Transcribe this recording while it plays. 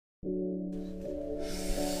Back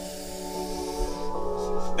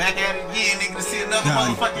at it again, nigga, to see another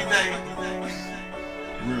motherfucking day.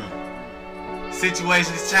 Real.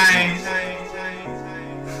 Situations change.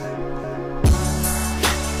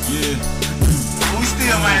 Yeah. But we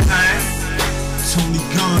still maintain. Tony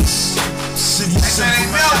Guns, City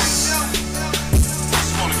Separators.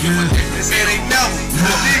 They say they know.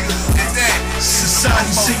 Niggas, it's that.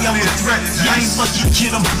 Society say I'm a threat. I ain't lucky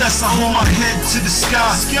kid, I'm blessed. I hold my head to the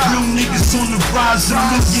sky. Real niggas on the rise,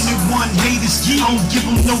 1,000,001 haters. I don't give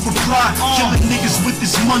them no reply. Killing niggas with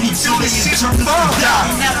this money till they eternally die.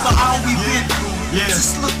 After all we've been through,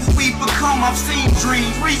 just look what we become. I've seen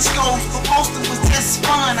dreams, reach goals, but most of it was just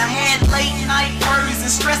fun. I had late night worries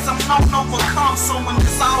and stress I'm not overcome. So when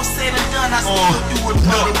it's all said and done, I still do it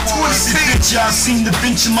for the one. Bitch, I seen the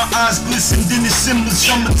bench in my eyes glistened in the symbols.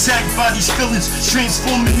 I'm attacked by these feelings,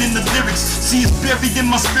 transforming into lyrics. See, it's buried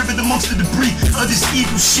in my spirit amongst the debris of this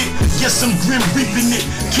evil shit. Yes, I'm grim reaping it.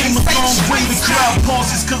 Came a long way, the crowd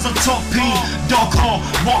pauses cause I talk pain. Dark hall,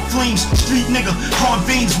 walk flames, street nigga, hard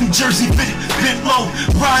veins, New Jersey fitted, bent low,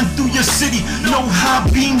 riding through your city. No high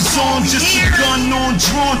beams on, just a gun on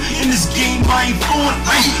drawn. In this game I ain't on.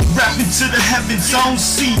 Rapping to the heavens, I don't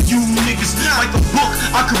see you niggas like a book.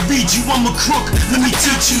 I could read you, I'm a crook. Let me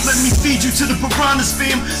teach you, let me feed you to the piranhas,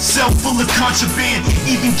 fam. Cell full of contraband,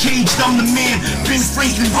 even caged, I'm the man. Ben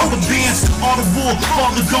Franklin, rubber bands, all the war,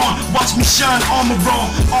 father gone. Watch me shine, armor on.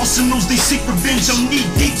 Arsenals, they seek revenge. I'm knee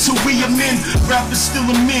deep till we are men. Rappers still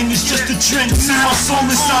a man, it's just a trend. See my soul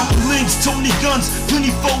inside the lens. Tony Guns,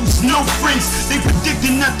 plenty foes, no friends. They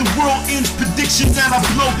predicting that the world ends. Prediction that I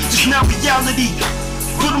blow, it's now reality.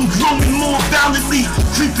 But I'm growing more valiantly,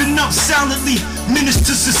 creeping up silently, menace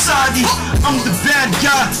to society. I'm the bad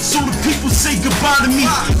guy, so the people say goodbye to me.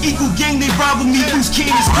 Eagle gang, they robbing me, loose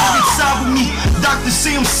cannons caught inside with me. Doctors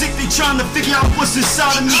say I'm sick, they trying to figure out what's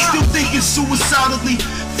inside of me. Still thinking suicidally,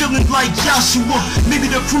 feeling like Joshua. Maybe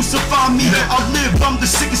they'll crucify me, I'll live, I'm the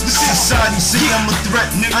sickest with society. Say I'm a threat,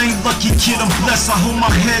 I ain't lucky kid, I'm blessed. I hold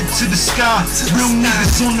my head to the sky. Real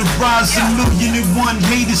niggas on the rise, 1,000,001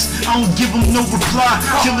 haters. I don't give them no reply.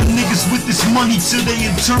 Killing niggas with this money till they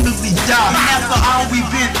eternally die. After all we've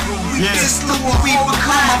been through, just look what we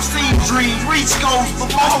become. I've seen dreams, reach goals,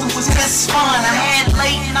 but most of it was just fun. I had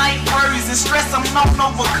late night worries and stress I'm not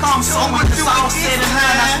overcome. So when it's all said and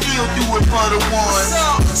done, I still do it for the ones.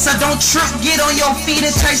 So don't trip, get on your feet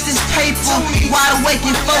and chase this paper. Wide awake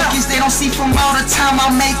and focused, they don't see from all the time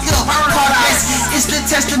I make up. Progress, it's the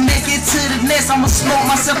test to make it to the nest. I'ma smoke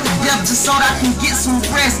myself to death just so that I can get some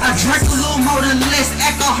rest. I drink a little more than less,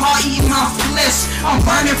 alcohol eat my flesh. I'm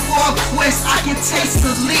burning for a quest, I can taste the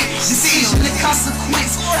lit. Decision and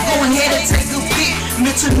consequence, go ahead and take a pick.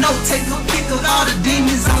 Mental note, take a pick of all the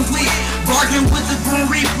demons I'm with. Bargain with the Grim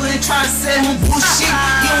Reaper and try to sell him bullshit.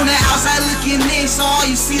 You on the outside looking in, so all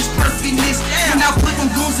you see is perfectness. And I put them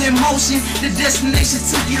goons in motion, the destination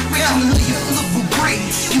to get rich. In the hood, you flip a brick,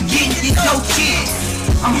 you getting your dope kid.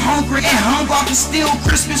 I'm hungry and hung up and still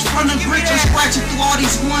Christmas from the Grinch. I'm scratching through all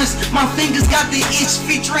these ones. My fingers got the itch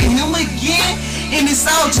featuring him again. And it's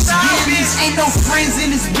all just business. Ain't no friends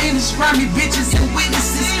in this business. Grimy bitches and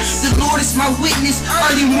witnesses. The Lord is my witness.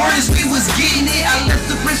 Early mornings we was getting it. I left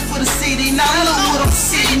the bridge for the city. Now look what I'm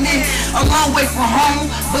sitting in. A long way from home,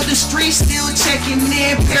 but the streets still checking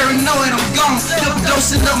in. Paranoid, I'm gone. Double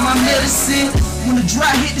dosing up my medicine. When the dry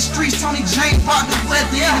hit the streets, Tony James brought the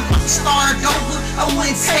weather. And if I started over, I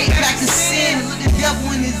wouldn't take back the sin and look the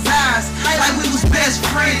devil in his eyes. Like we was best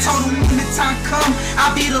friends. Told him when the time come,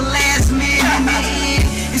 I'll be the last man in the end.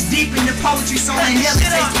 It's deep in the poetry, so I never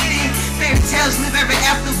take it in. Fairy tales live ever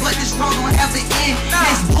after, but this road don't have an end.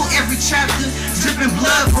 Next book, every chapter, dripping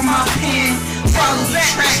blood from my pen. Follow the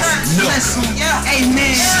tracks, bless them,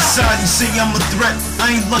 amen. Society say I'm a threat,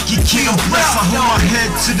 I ain't lucky kid, I'm blessed. I hold my head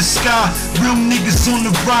to the sky. Real niggas on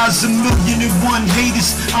the rise, 1,000,001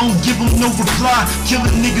 haters. I don't give them no reply.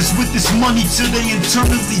 Killing niggas with this money till they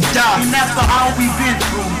eternally die. And after all we've been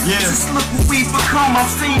through, just look what we become. I've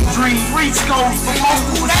seen dreams, reach goals, but most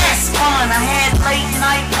of it was just fun. I had late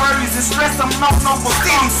night worries and stress I'm not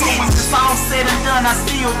overcome. So when it's all said and done, I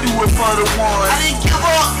still do it for the ones. I didn't give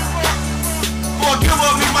up. Boy, give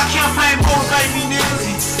up if my campaign motivate me,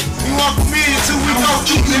 niggas. You want familiar till we go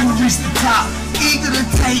eager to reach the top. Eager to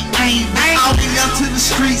take aim. All the way up to the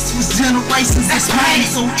streets was generations that's pain.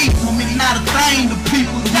 So equal me, not a thing. The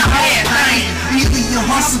people, not bad thing. Either you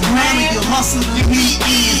hustle ground or you hustle to meet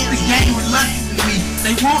in. The game reluctant to me.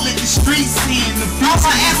 They won't let the streets in. The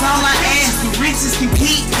future is all I ask. The riches can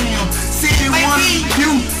keep them. City one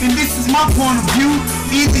you, and this is my point of view.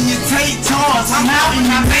 Either you take charge, I'm out and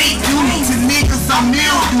I make do. To niggas I'm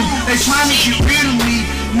mildew. They trying to get rid of me.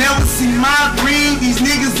 Never see my green, these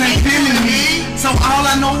niggas ain't feeling me. So all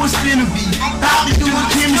I know is finna be about to do a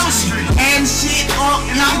chemistry. And shit up,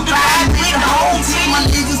 and I'm riding with the whole team. My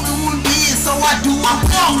niggas doing big, so I do a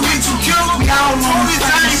fuck with you. We all on the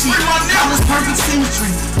same shit. All this perfect symmetry.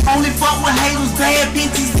 Only fuck with haters, bad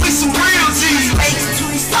bitches. We some real G's. Fakes too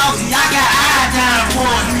salty, I got iodine for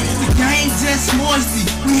it. The game just moisty.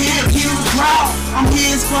 We here to kill the drought. I'm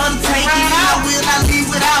here for the taking, and I will not leave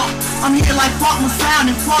without. I'm here like fuck my sound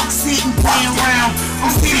and fuck sitting playing around. I'm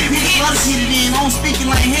sitting bitch, let us get it in. I'm speaking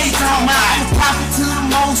like hey talking about. I'm a prophet to the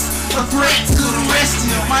most, a threat to the rest of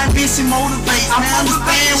you. My ambition motivates, I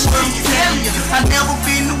understand what I'm telling you. I've never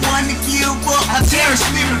been the one to give up. I cherish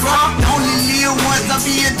living, bro. I only live once, I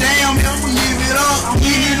be a damn ever live it up. I'm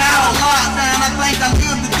getting out of lockdown, I think I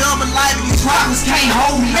live the double life. These rappers can't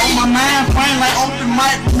hold me on my mind frame like open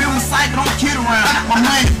mic. Remember sight, don't kid around. My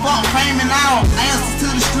money, fuck, fame and all. Answers to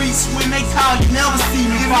the streets when they call, you never see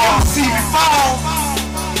me fall. You never see me fall.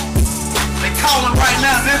 They calling right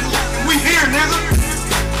now, nigga. We here, nigga.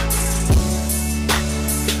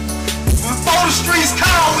 Before the streets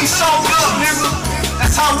call, we showed up, nigga.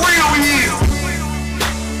 That's how real we is.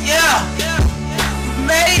 Yeah, we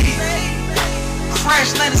made it.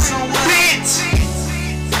 Crash landed somewhere. Bitch.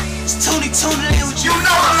 It's Toonie in with you. You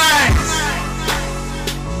know the names.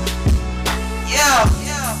 Yeah.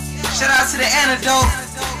 Shout out to the antidote.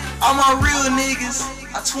 All my real niggas.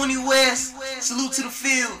 I 20 West. Salute to the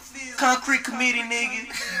field. Concrete committee, nigga.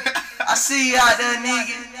 I see you out there,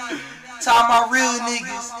 nigga. To all my real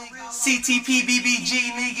niggas. CTP,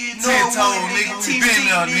 BBG, nigga. Norwood, nigga. We been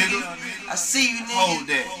there, nigga. I see you, nigga. Hold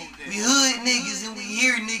that. We hood niggas and we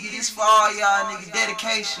here, nigga. This for all y'all, nigga.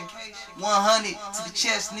 Dedication. 100 to the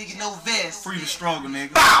chest, nigga. No vest. Free the struggle,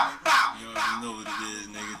 nigga. Bow, bow, You bow. already know what it is,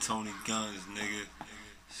 nigga. Tony Guns, nigga.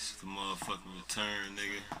 It's the motherfucking return,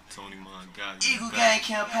 nigga. Tony Montgomery. Eagle Gang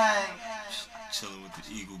campaign. Chilling with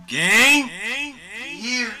the Eagle Gang.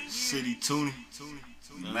 Here. City Toonie.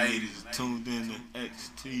 My ladies is tuned in to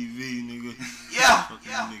XTV, nigga. Yeah.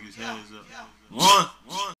 Fucking niggas' heads up. One.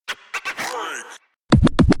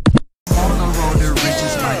 On the road to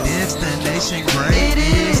riches, my destination great.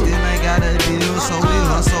 Still ain't got a deal, so we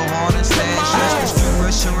hustle hard and stash. Stress the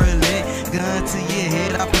Russian roulette, gun to your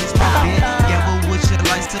head, I place my bet. Gamble with your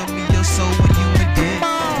life, tell me your soul when you in debt.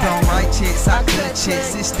 Don't write checks, I cut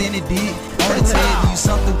checks, extended it. Only tell you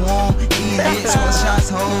something warm, eat it, swallow shots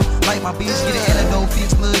hold. Like my bitch, get an antidote,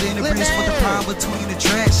 fix blood in the wrist with the prime between the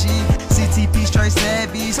trash shit. CTP straight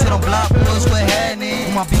savvy, still on block boys, what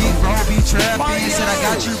happening? My big bro be trapping, said I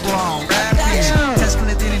got you, bro, I'm rapping. Test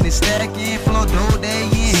collected in the stacking, flow dough day,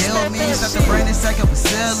 you ain't held me. Stop the brand and sack up for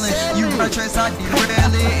selling. You run trace, I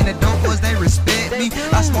derail it, and the dope boys, they respect me.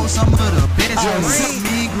 I smoke some of the best ones.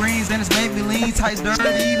 Me greens, and it's made me lean, tights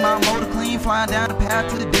dirty. My motor clean, flying down the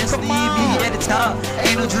path to the destiny. Me at the top,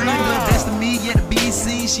 ain't no dream, the best of me yet to be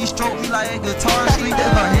seen. She stroked me like a guitar string,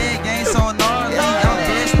 her head